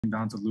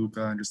down to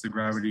Luka and just the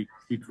gravity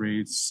he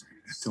creates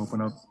to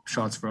open up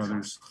shots for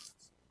others?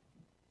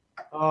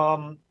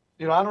 I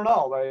don't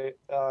know.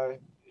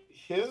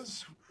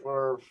 His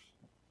were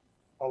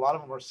a lot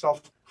of them were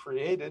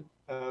self-created,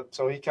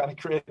 so he kind of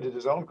created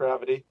his own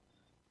gravity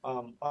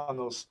on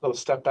those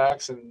step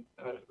backs, and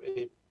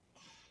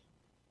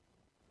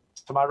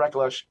to my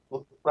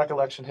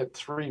recollection, hit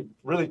three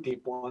really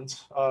deep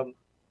ones,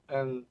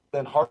 and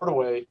then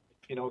Hardaway,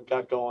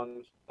 got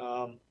going,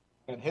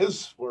 and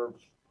his were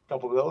a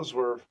couple of those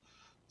were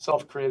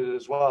self-created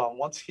as well. And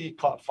once he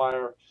caught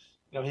fire,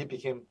 he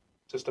became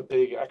just a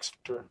big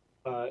extra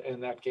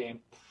in that game.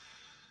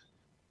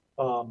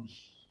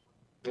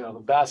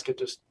 The basket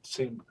just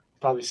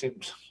probably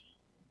seemed,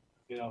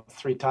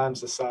 three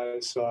times the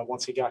size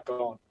once he got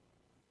going.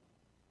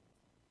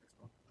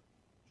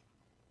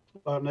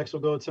 Next,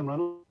 we'll go to Tim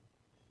Reynolds.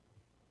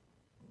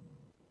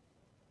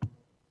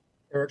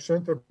 Erik,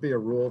 shouldn't there be a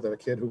rule that a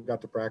kid who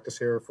got to practice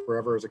here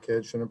forever as a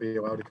kid shouldn't be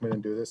allowed to come in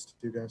and do this to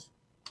you guys?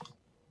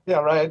 Yeah,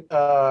 right.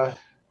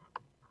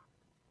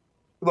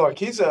 Look,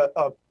 he's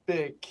a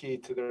big key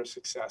to their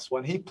success.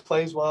 When he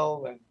plays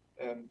well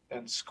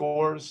and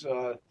scores,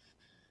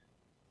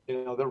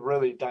 they're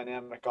really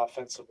dynamic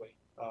offensively.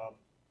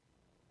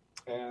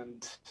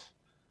 And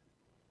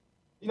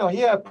he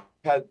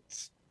had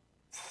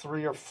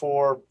 3 or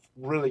 4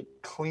 really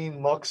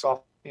clean looks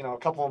off. A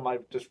couple of them I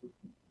just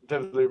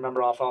vividly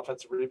remember off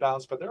offensive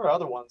rebounds, but there are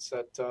other ones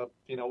that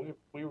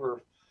we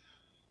were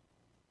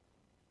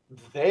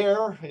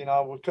there.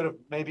 We could have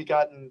maybe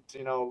gotten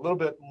a little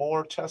bit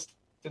more chest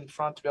in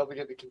front to be able to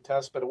get the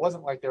contest, but it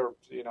wasn't like they were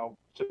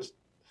just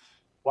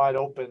wide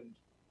open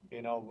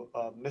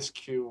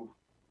miscue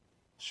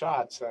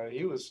shots.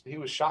 He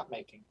was shot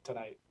making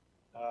tonight.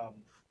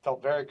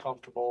 Felt very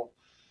comfortable.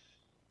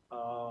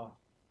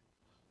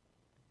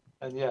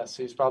 And yes,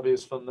 he's probably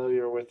as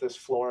familiar with this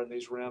floor and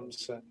these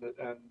rims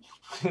and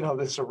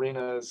this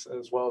arena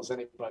as well as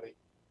anybody.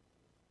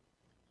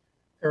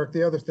 Erik,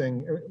 the other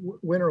thing,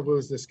 win or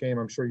lose this game,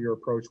 I'm sure your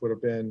approach would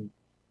have been,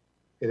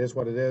 it is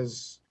what it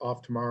is,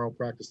 off tomorrow,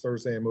 practice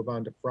Thursday, and move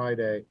on to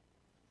Friday.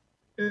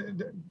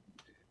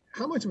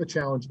 How much of a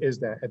challenge is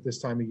that at this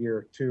time of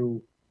year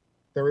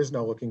there is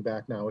no looking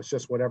back now, it's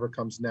just whatever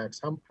comes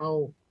next? How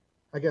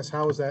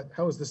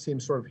has this team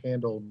sort of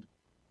handled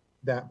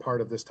that part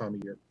of this time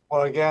of year?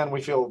 Well, again,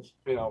 we feel,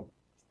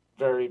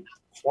 very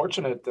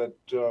fortunate that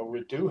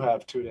we do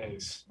have 2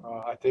 days.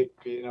 I think,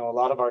 a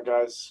lot of our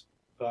guys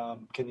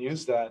can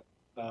use that.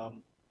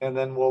 And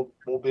then we'll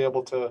be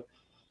able to,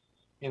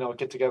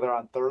 get together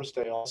on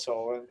Thursday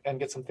also and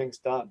get some things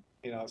done.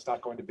 It's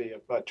not going to be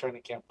a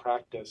training camp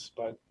practice,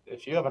 but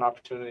if you have an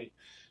opportunity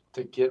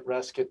to get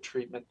rest, get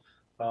treatment,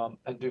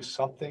 and do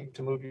something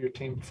to move your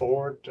team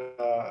forward,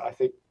 I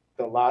think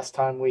the last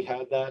time we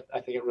had that,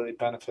 I think it really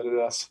benefited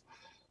us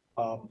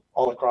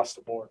all across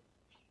the board.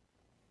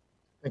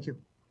 Thank you.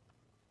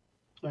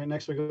 All right,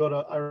 next we go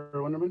to Ira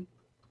Winderman.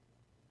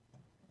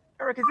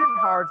 Erik, is it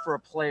hard for a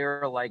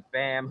player like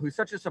Bam, who's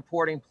such a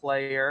supporting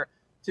player,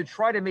 to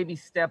try to maybe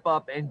step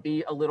up and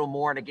be a little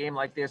more in a game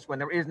like this when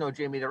there is no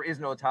Jimmy, there is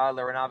no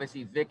Tyler, and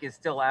obviously Vic is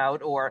still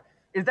out? Or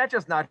is that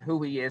just not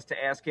who he is,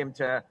 to ask him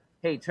to,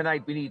 hey,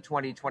 tonight we need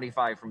 20,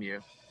 25 from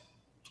you?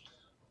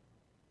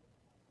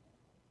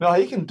 No,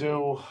 he can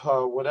do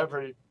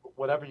whatever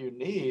you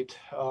need.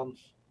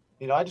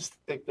 I just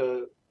think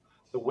the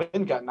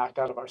wind got knocked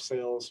out of our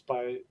sails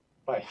by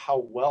how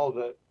well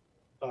that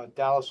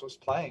Dallas was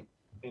playing,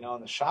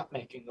 on the shot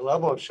making, the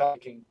level of shot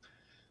making,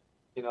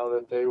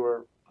 that they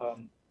were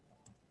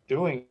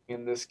doing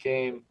in this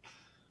game.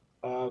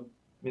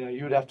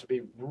 You would have to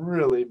be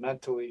really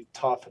mentally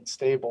tough and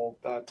stable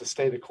to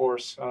stay the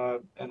course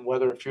and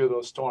weather a few of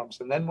those storms.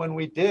 And then when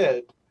we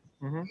did,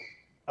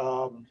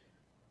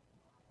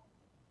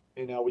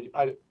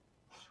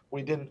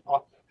 we didn't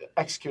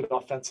execute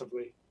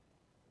offensively,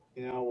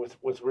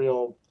 with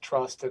real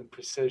trust and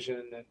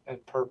precision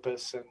and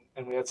purpose.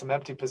 And we had some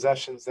empty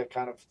possessions that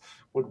kind of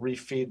would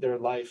refeed their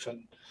life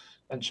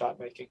and shot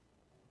making.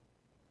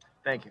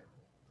 Thank you.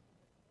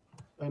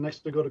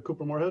 Next we go to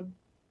Cooper Moorhead.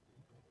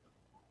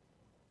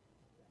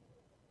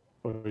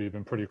 Well, you've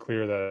been pretty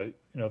clear that,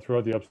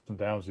 throughout the ups and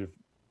downs, you've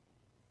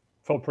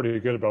felt pretty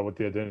good about what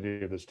the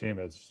identity of this team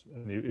is.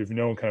 And you've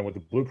known kind of what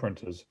the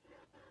blueprint is.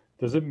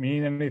 Does it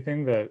mean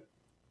anything that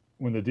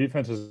when the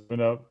defense has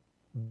been up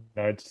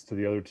nights to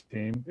the other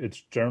team,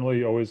 it's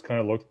generally always kind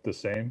of looked the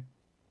same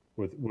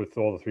with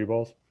all the 3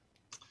 balls?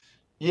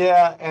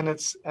 Yeah, and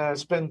it's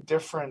been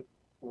different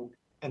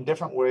in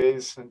different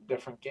ways in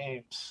different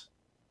games.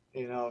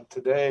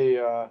 Today,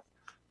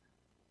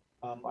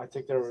 I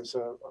think there was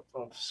a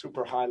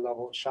super high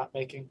level of shot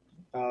making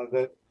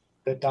that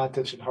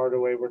Doncic and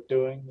Hardaway were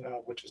doing,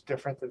 which is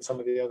different than some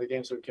of the other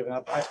games we've given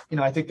up.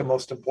 I think the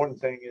most important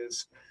thing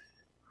is,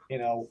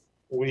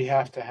 we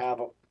have to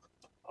have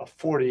a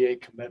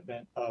 48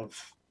 commitment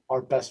of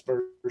our best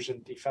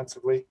version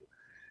defensively.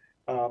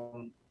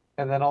 And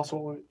then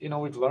also,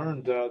 we've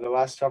learned the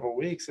last several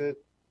weeks it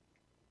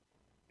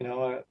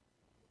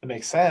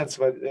makes sense,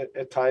 but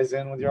it ties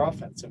in with your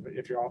offense.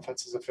 If your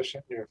offense is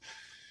efficient,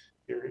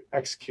 you're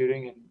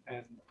executing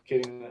and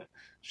getting the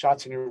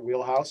shots in your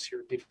wheelhouse.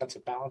 Your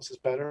defensive balance is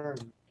better,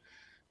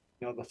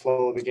 and the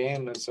flow of the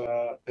game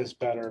is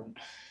better.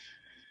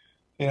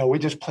 We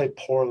just played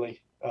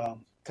poorly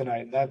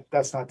tonight, and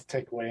that's not to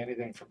take away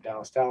anything from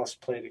Dallas. Dallas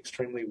played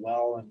extremely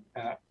well,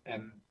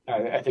 and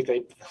I think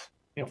they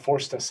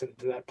forced us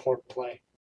into that poor play.